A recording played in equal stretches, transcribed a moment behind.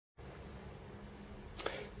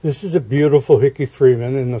This is a beautiful Hickey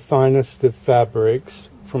Freeman in the finest of fabrics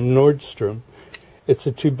from Nordstrom. It's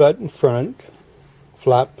a 2-button front,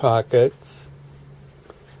 flat pockets,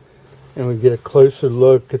 and we get a closer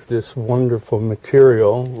look at this wonderful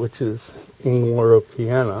material, which is LORO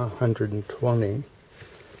PIANA 120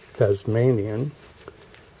 Tasmanian,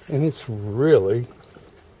 and it's really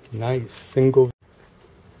nice single.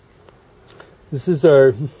 This is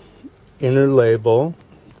our inner label.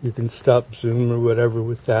 You can stop, zoom, or whatever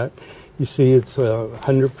with that. You see it's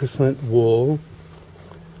 100% wool.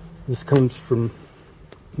 This comes from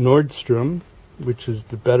Nordstrom, which is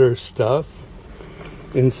the better stuff.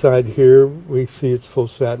 Inside here we see it's full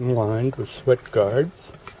satin lined with sweat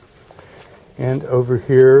guards. And over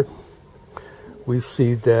here we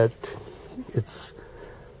see that it's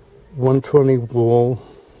 120 wool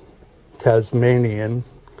Tasmanian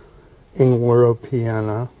LORO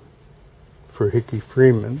PIANA for Hickey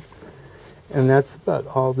Freeman, and that's about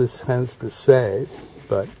all this has to say,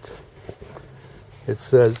 but it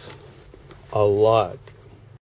says a lot.